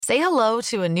Say hello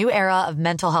to a new era of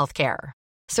mental health care.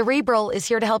 Cerebral is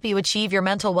here to help you achieve your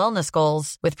mental wellness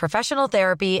goals with professional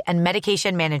therapy and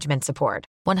medication management support.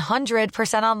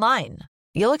 100% online.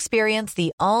 You'll experience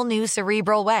the all-new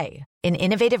Cerebral Way, an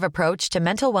innovative approach to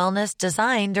mental wellness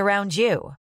designed around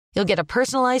you. You'll get a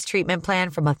personalized treatment plan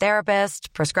from a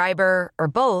therapist, prescriber, or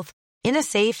both in a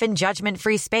safe and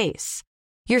judgment-free space.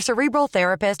 Your Cerebral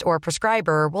therapist or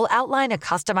prescriber will outline a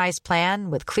customized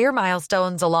plan with clear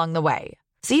milestones along the way,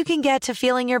 so you can get to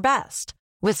feeling your best.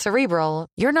 With Cerebral,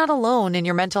 you're not alone in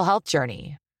your mental health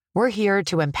journey. We're here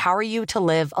to empower you to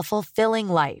live a fulfilling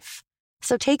life.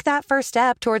 So take that first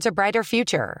step towards a brighter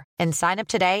future and sign up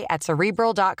today at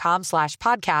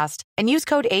Cerebral.com/podcast and use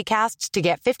code ACAST to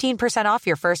get 15% off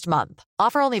your first month.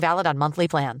 Offer only valid on monthly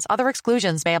plans. Other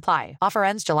exclusions may apply. Offer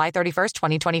ends July 31st,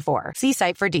 2024. See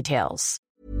site for details.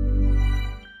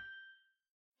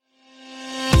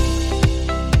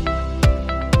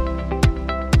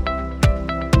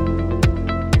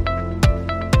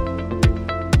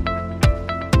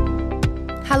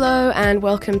 Hello and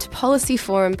welcome to Policy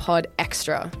Forum Pod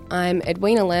Extra. I'm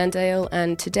Edwina Landale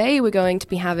and today we're going to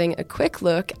be having a quick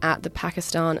look at the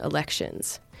Pakistan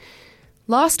elections.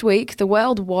 Last week, the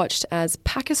world watched as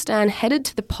Pakistan headed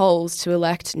to the polls to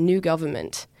elect new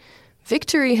government.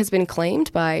 Victory has been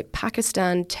claimed by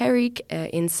Pakistan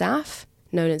Tehreek-e-Insaf,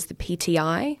 known as the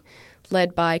PTI,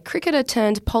 led by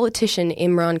cricketer-turned-politician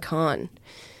Imran Khan.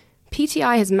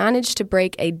 PTI has managed to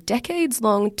break a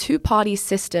decades-long two-party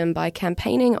system by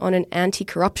campaigning on an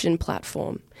anti-corruption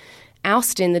platform,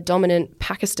 ousting the dominant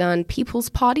Pakistan People's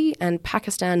Party and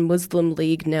Pakistan Muslim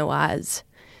League Nawaz.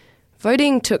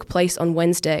 Voting took place on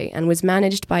Wednesday and was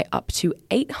managed by up to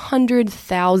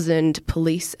 800,000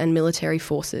 police and military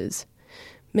forces.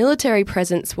 Military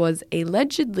presence was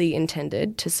allegedly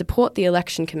intended to support the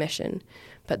Election Commission,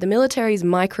 but the military's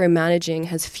micromanaging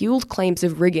has fueled claims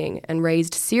of rigging and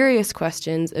raised serious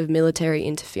questions of military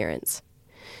interference.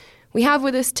 We have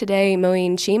with us today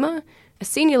Moeen Cheema, a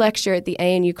senior lecturer at the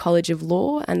ANU College of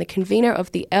Law and the convener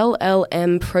of the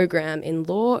LLM program in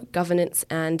Law, Governance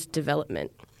and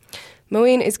Development.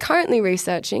 Moeen is currently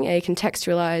researching a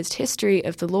contextualized history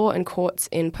of the law and courts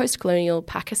in post-colonial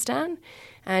Pakistan,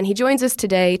 and he joins us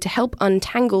today to help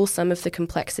untangle some of the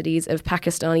complexities of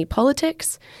Pakistani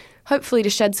politics, hopefully to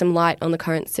shed some light on the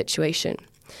current situation.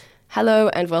 Hello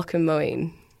and welcome,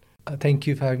 Moeen. Thank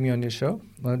you for having me on your show,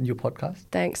 on your podcast.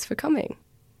 Thanks for coming.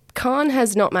 Khan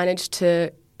has not managed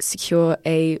to secure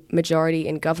a majority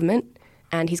in government,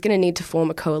 and he's going to need to form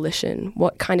a coalition.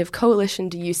 What kind of coalition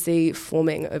do you see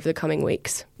forming over the coming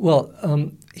weeks? Well,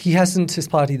 his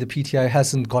party, the PTI,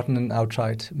 hasn't gotten an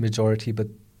outright majority, but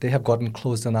they have gotten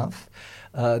close enough.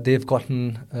 They've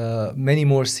gotten many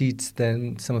more seats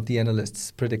than some of the analysts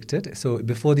predicted. So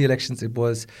before the elections, it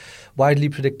was widely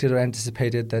predicted or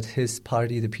anticipated that his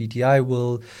party, the PTI,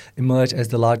 will emerge as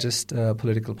the largest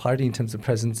political party in terms of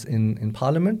presence in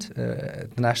parliament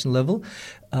at the national level.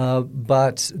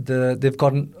 But they've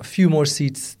gotten a few more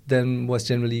seats than was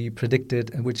generally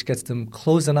predicted, and which gets them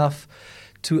close enough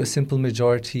to a simple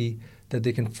majority that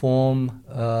they can form,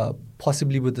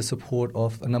 possibly with the support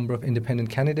of a number of independent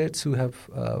candidates who have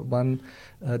won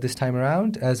this time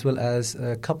around, as well as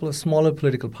a couple of smaller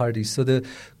political parties. So the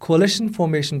coalition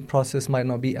formation process might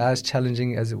not be as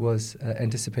challenging as it was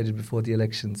anticipated before the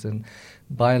elections. And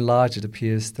by and large, it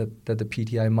appears that the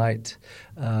PTI might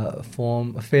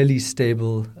form a fairly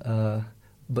stable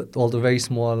but although very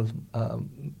small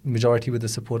majority with the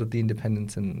support of the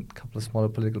independents and a couple of smaller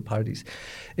political parties.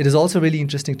 It is also really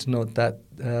interesting to note that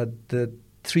the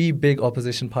three big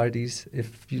opposition parties,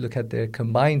 if you look at their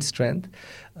combined strength,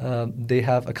 they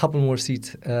have a couple more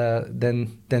seats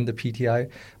than the PTI,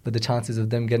 but the chances of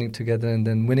them getting together and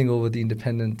then winning over the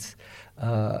independents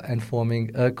and forming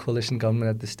a coalition government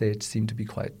at this stage seem to be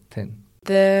quite thin.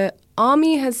 The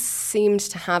army has seemed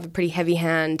to have a pretty heavy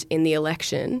hand in the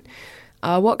election.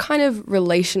 What kind of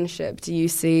relationship do you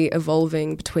see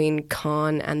evolving between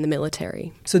Khan and the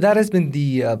military? So that has been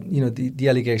the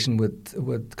allegation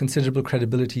with considerable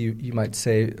credibility, you might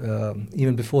say,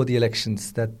 even before the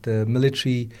elections, that the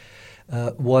military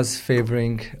was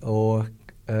favouring or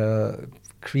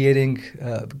creating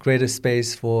greater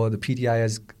space for the PTI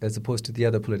as opposed to the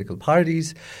other political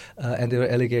parties. And there were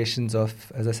allegations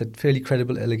of, as I said, fairly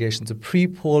credible allegations of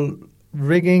pre-poll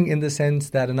rigging, in the sense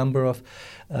that a number of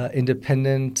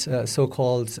independent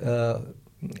so-called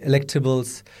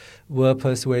electables were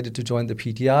persuaded to join the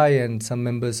PTI, and some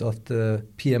members of the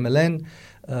PMLN,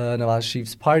 Nawaz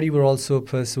Sharif's party, were also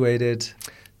persuaded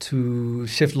to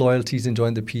shift loyalties and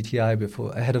join the PTI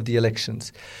ahead of the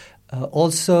elections.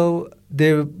 Also,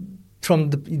 there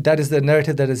that is the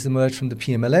narrative that has emerged from the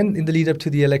PMLN in the lead up to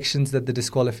the elections, that the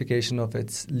disqualification of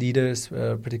its leaders,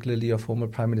 particularly of former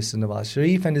Prime Minister Nawaz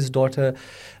Sharif and his daughter,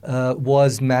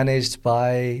 was managed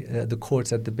by the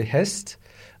courts at the behest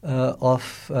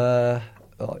of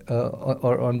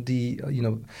or on the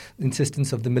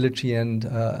insistence of the military and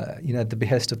at the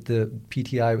behest of the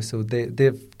PTI. So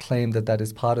they've claimed that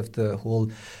is part of the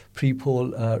whole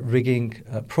pre-poll rigging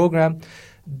program.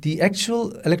 The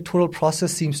actual electoral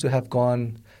process seems to have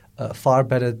gone far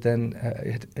better than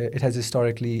it has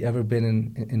historically ever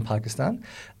been in Pakistan.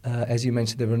 As you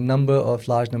mentioned, there were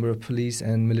large number of police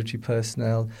and military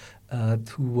personnel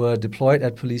who were deployed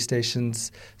at police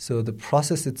stations. So the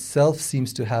process itself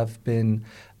seems to have been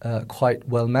quite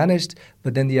well managed.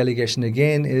 But then the allegation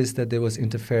again is that there was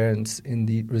interference in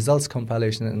the results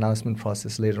compilation and announcement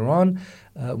process later on,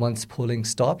 once polling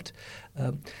stopped.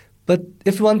 But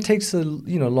if one takes a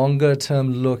longer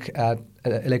term look at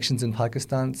elections in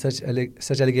Pakistan, such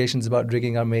allegations about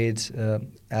rigging are made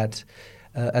at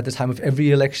the time of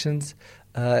every elections.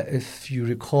 If you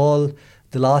recall,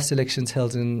 the last elections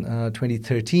held in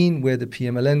 2013, where the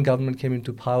PMLN government came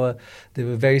into power, there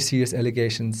were very serious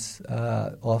allegations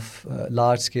of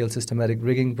large-scale systematic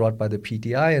rigging brought by the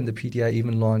PTI, and the PTI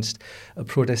even launched a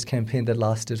protest campaign that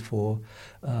lasted for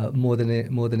more than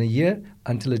a year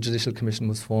until a judicial commission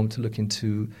was formed to look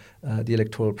into the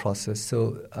electoral process.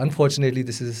 So, unfortunately,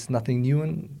 this is nothing new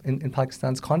in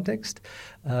Pakistan's context,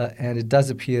 and it does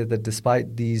appear that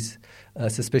despite these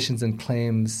suspicions and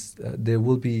claims, there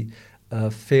will be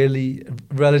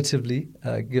relatively,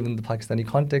 given the Pakistani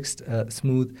context,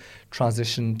 smooth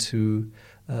transition to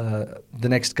the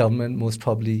next government, most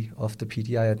probably of the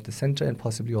PTI at the centre and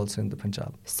possibly also in the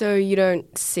Punjab. So you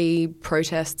don't see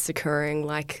protests occurring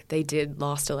like they did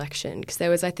last election? Because there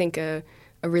was, I think, a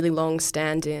really long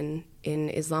stand-in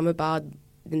Islamabad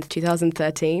in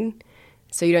 2013.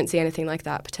 So you don't see anything like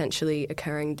that potentially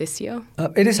occurring this year?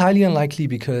 It is highly unlikely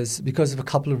because of a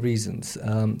couple of reasons.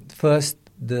 First,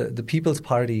 the People's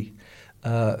Party,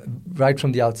 right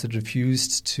from the outset,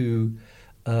 refused to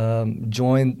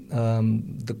join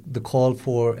the call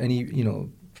for any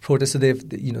protest. So they've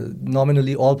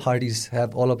nominally all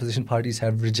opposition parties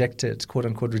have rejected, quote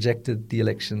unquote, rejected the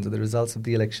elections or the results of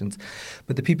the elections.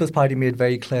 But the People's Party made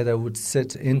very clear that it would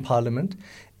sit in Parliament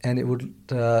and it would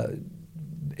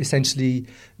essentially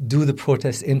do the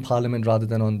protests in Parliament rather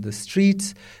than on the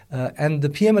streets. And the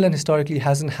PMLN historically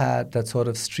hasn't had that sort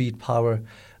of street power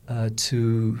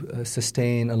to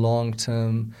sustain a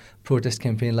long-term protest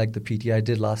campaign like the PTI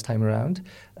did last time around.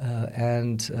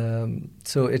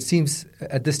 So it seems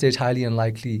at this stage highly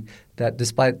unlikely that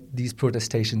despite these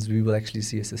protestations, we will actually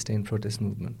see a sustained protest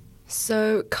movement.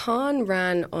 So Khan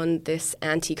ran on this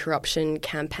anti-corruption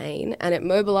campaign and it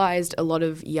mobilized a lot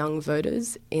of young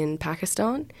voters in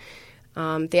Pakistan.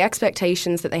 The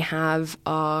expectations that they have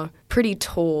are pretty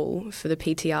tall for the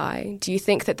PTI. Do you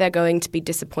think that they're going to be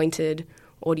disappointed,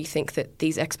 or do you think that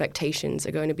these expectations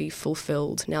are going to be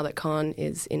fulfilled now that Khan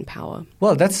is in power?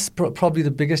 Well, that's probably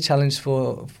the biggest challenge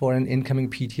for an incoming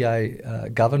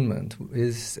PTI government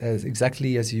is,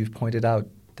 exactly as you've pointed out,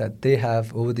 that they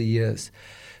have over the years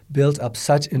built up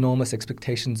such enormous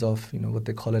expectations of what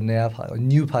they call a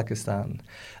new Pakistan,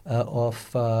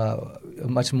 of a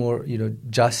much more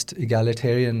just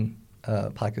egalitarian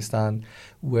Pakistan,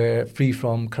 where free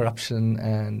from corruption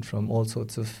and from all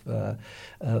sorts of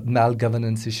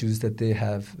malgovernance issues that they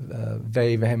have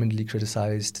very vehemently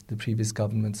criticized the previous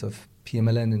governments of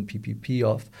PMLN and PPP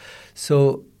of.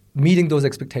 So meeting those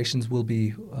expectations will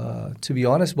be, to be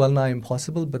honest, well nigh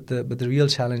impossible. But the real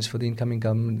challenge for the incoming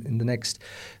government in the next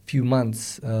few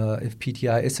months, if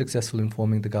PTI is successful in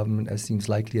forming the government, as seems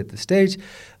likely at this stage,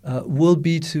 will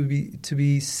be to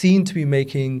be seen to be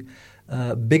making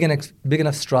big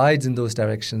enough strides in those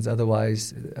directions.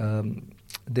 Otherwise,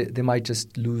 they might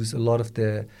just lose a lot of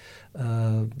their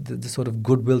the sort of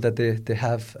goodwill that they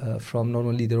have from not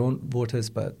only their own voters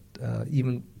but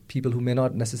even people who may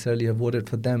not necessarily have voted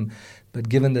for them. But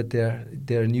given that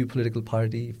they're a new political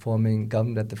party forming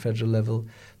government at the federal level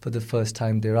for the first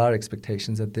time, there are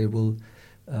expectations that they will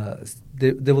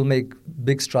make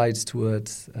big strides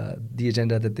towards the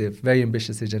agenda very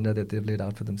ambitious agenda that they've laid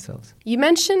out for themselves. You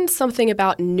mentioned something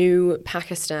about New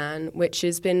Pakistan, which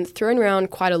has been thrown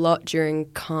around quite a lot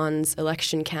during Khan's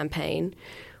election campaign.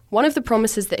 One of the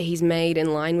promises that he's made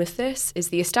in line with this is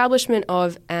the establishment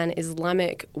of an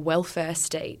Islamic welfare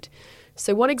state.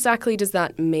 So what exactly does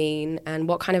that mean, and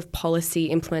what kind of policy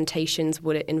implementations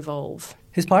would it involve?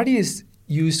 His party is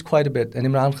used quite a bit, and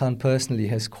Imran Khan personally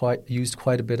has used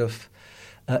quite a bit of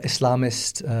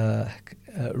Islamist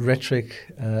rhetoric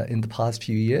in the past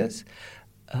few years.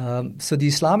 So the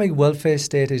Islamic welfare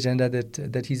state agenda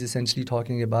that he's essentially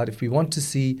talking about, if we want to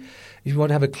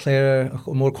have a clearer,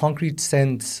 a more concrete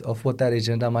sense of what that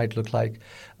agenda might look like,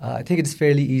 I think it's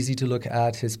fairly easy to look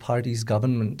at his party's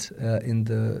government in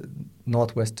the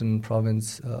northwestern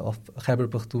province of Khyber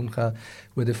Pakhtunkhwa,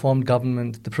 where they formed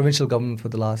government, the provincial government, for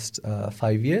the last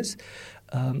 5 years.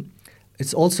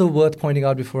 It's also worth pointing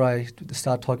out before I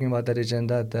start talking about that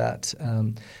agenda that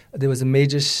there was a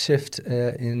major shift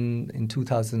in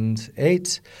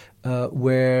 2008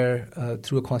 where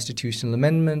through a constitutional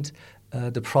amendment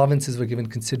the provinces were given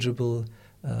considerable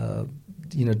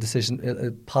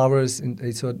decision powers,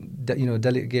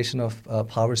 delegation of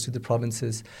powers to the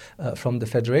provinces from the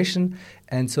federation.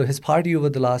 And so his party over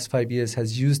the last 5 years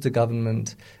has used the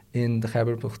government in the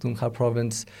Khyber Pakhtunkhwa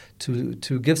province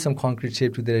to give some concrete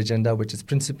shape to their agenda, which is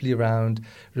principally around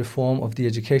reform of the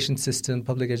education system,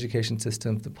 public education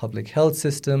system, the public health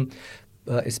system.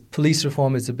 Police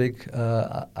reform is a big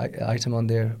item on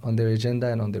their agenda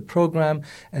and on their program,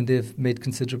 and they've made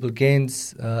considerable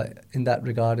gains in that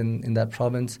regard in that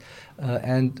province.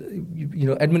 And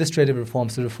administrative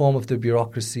reforms, the reform of the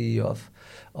bureaucracy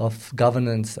of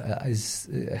governance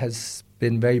has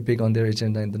been very big on their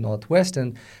agenda in the Northwest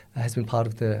and has been part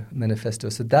of the manifesto.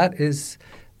 So that is,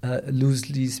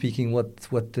 loosely speaking,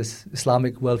 what this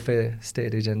Islamic welfare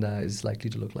state agenda is likely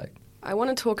to look like. I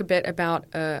want to talk a bit about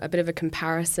a bit of a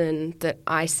comparison that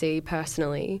I see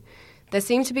personally. There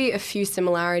seem to be a few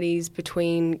similarities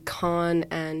between Khan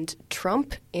and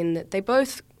Trump in that they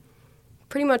both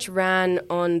pretty much ran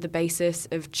on the basis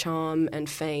of charm and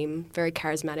fame, very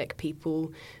charismatic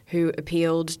people who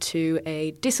appealed to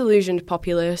a disillusioned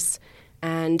populace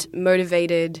and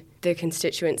motivated the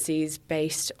constituencies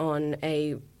based on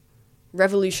a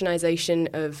revolutionization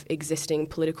of existing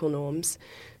political norms.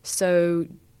 So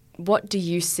what do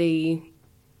you see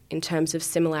in terms of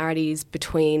similarities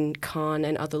between Khan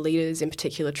and other leaders, in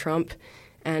particular Trump?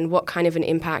 And what kind of an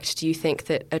impact do you think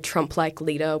that a Trump-like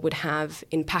leader would have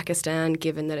in Pakistan,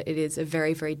 given that it is a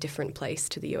very, very different place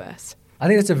to the US? I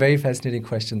think that's a very fascinating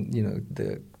question.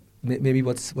 Maybe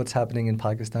what's happening in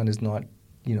Pakistan is not,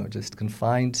 just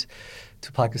confined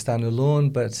to Pakistan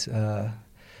alone, but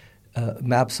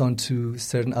maps onto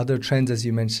certain other trends, as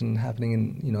you mentioned,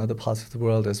 happening in other parts of the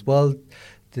world as well.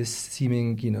 This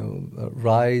seeming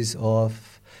rise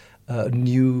of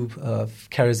new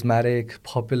charismatic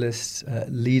populist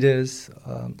leaders.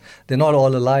 They're not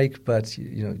all alike, but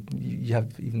you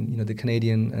have even the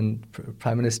Canadian and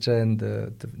Prime Minister and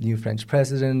the new French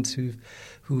President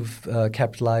who've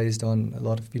capitalized on a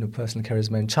lot of personal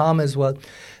charisma and charm as well.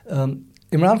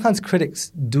 Imran Khan's critics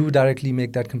do directly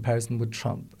make that comparison with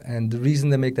Trump. And the reason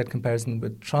they make that comparison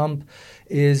with Trump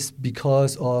is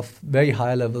because of very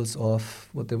high levels of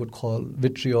what they would call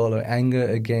vitriol or anger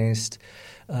against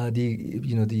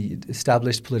the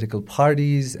established political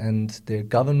parties and their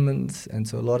governments. And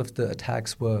so a lot of the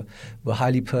attacks were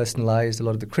highly personalized. A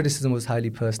lot of the criticism was highly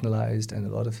personalized, and a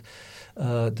lot of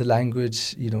the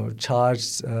language,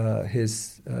 charged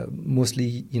his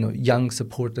mostly, young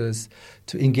supporters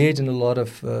to engage in a lot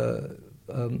of,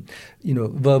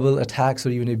 verbal attacks or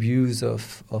even abuse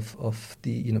of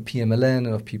the, PMLN and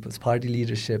of People's Party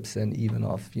leaderships and even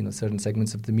of, certain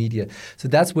segments of the media. So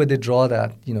that's where they draw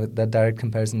that, that direct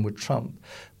comparison with Trump.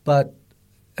 But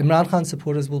Imran Khan's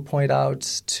supporters will point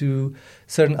out to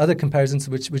certain other comparisons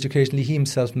which occasionally he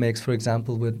himself makes, for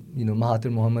example, with,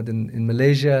 Mahathir Mohamad in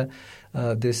Malaysia,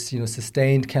 this,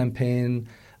 sustained campaign.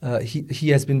 He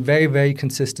has been very, very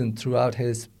consistent throughout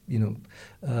his,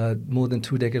 more than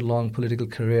 2-decade-long political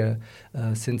career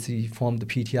since he formed the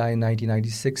PTI in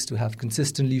 1996 to have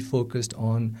consistently focused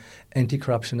on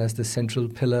anti-corruption as the central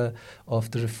pillar of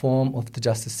the reform of the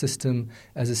justice system,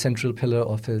 as a central pillar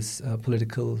of his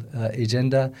political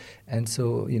agenda. And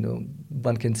so,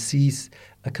 one can see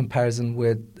a comparison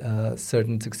with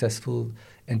certain successful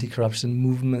anti-corruption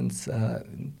movements,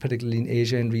 particularly in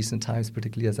Asia in recent times,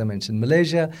 particularly, as I mentioned,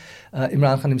 Malaysia.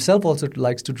 Imran Khan himself also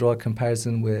likes to draw a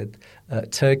comparison with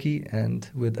Turkey and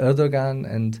with Erdogan,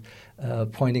 and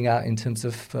pointing out, in terms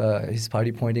of his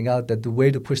party, pointing out that the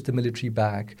way to push the military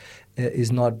back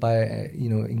is not by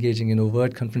engaging in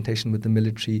overt confrontation with the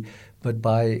military, but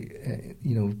by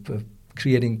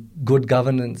creating good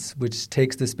governance, which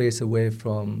takes the space away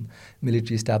from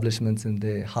military establishments. And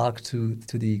they hark to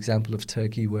the example of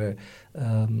Turkey, where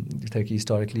Turkey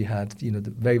historically had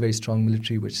the very, very strong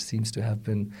military, which seems to have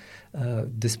been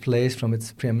displaced from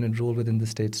its preeminent role within the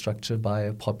state structure by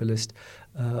a populist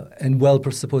and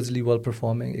supposedly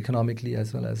well-performing economically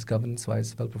as well as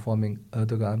governance-wise, well-performing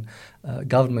Erdogan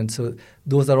government. So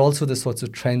those are also the sorts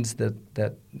of trends that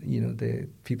the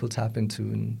people tap into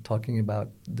in talking about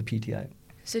the PTI.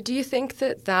 So do you think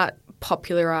that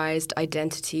popularized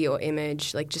identity or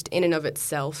image, like just in and of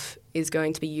itself, is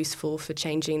going to be useful for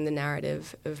changing the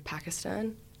narrative of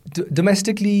Pakistan?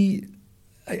 Domestically,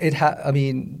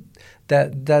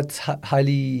 that's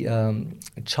highly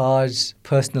charged,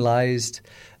 personalized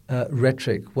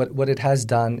rhetoric. What it has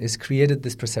done is created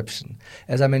this perception,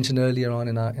 as I mentioned earlier on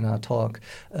in our talk,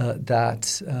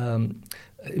 that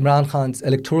Imran Khan's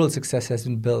electoral success has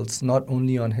been built not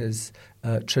only on his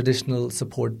traditional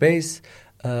support base,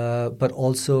 but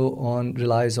also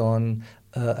relies on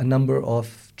a number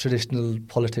of traditional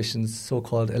politicians,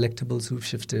 so-called electables who've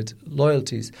shifted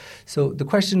loyalties. So the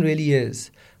question really is,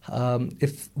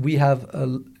 if we have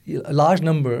a large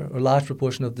number or large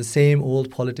proportion of the same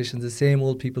old politicians, the same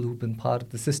old people who've been part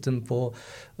of the system for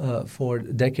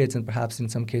decades and perhaps in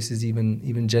some cases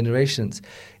even generations,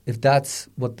 if that's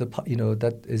what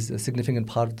that is a significant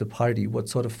part of the party,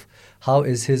 how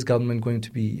is his government going to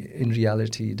be in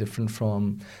reality different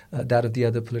from that of the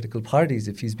other political parties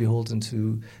if he's beholden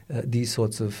to these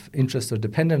sorts of interests or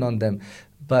dependent on them?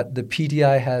 But the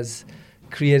PTI has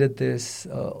created this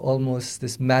almost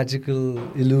this magical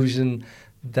illusion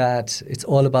that it's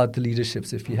all about the leadership.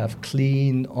 So if you have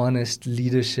clean, honest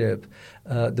leadership,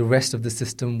 the rest of the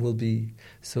system will be.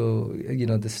 So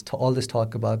all this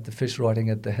talk about the fish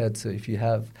rotting at the head. So if you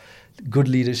have good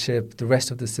leadership, the rest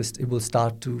of the system, it will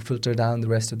start to filter down the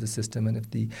rest of the system. And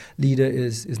if the leader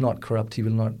is not corrupt, he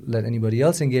will not let anybody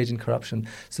else engage in corruption.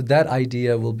 So that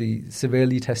idea will be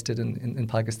severely tested in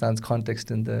Pakistan's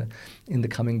context in the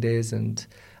coming days. And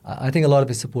I think a lot of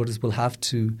his supporters will have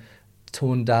to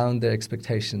tone down their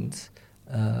expectations,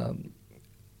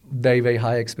 very, very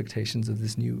high expectations of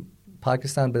this new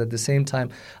Pakistan. But at the same time,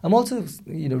 I'm also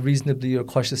reasonably or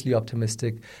cautiously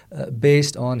optimistic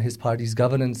based on his party's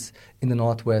governance in the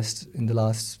Northwest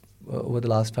over the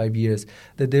last 5 years,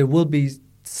 that there will be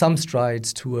some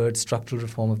strides towards structural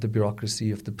reform of the bureaucracy,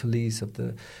 of the police, of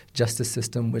the justice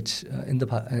system, which in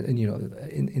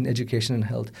education and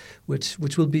health, which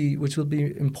will be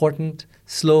important,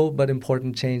 slow but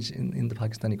important change in the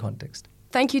Pakistani context.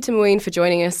 Thank you to Mouin for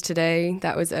joining us today.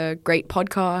 That was a great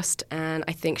podcast and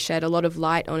I think shed a lot of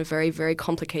light on a very, very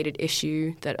complicated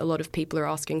issue that a lot of people are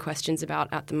asking questions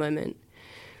about at the moment.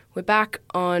 We're back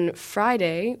on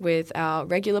Friday with our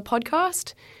regular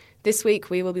podcast. This week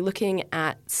we will be looking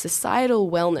at societal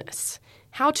wellness,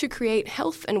 how to create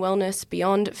health and wellness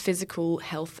beyond physical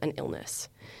health and illness.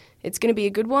 It's going to be a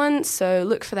good one, so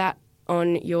look for that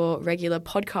on your regular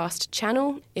podcast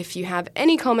channel. If you have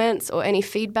any comments or any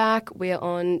feedback, we're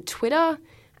on Twitter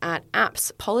at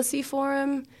Apps Policy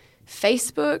Forum,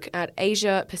 Facebook at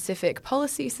Asia Pacific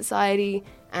Policy Society,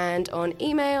 and on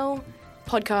email,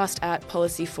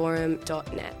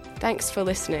 podcast@policyforum.net. Thanks for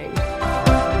listening.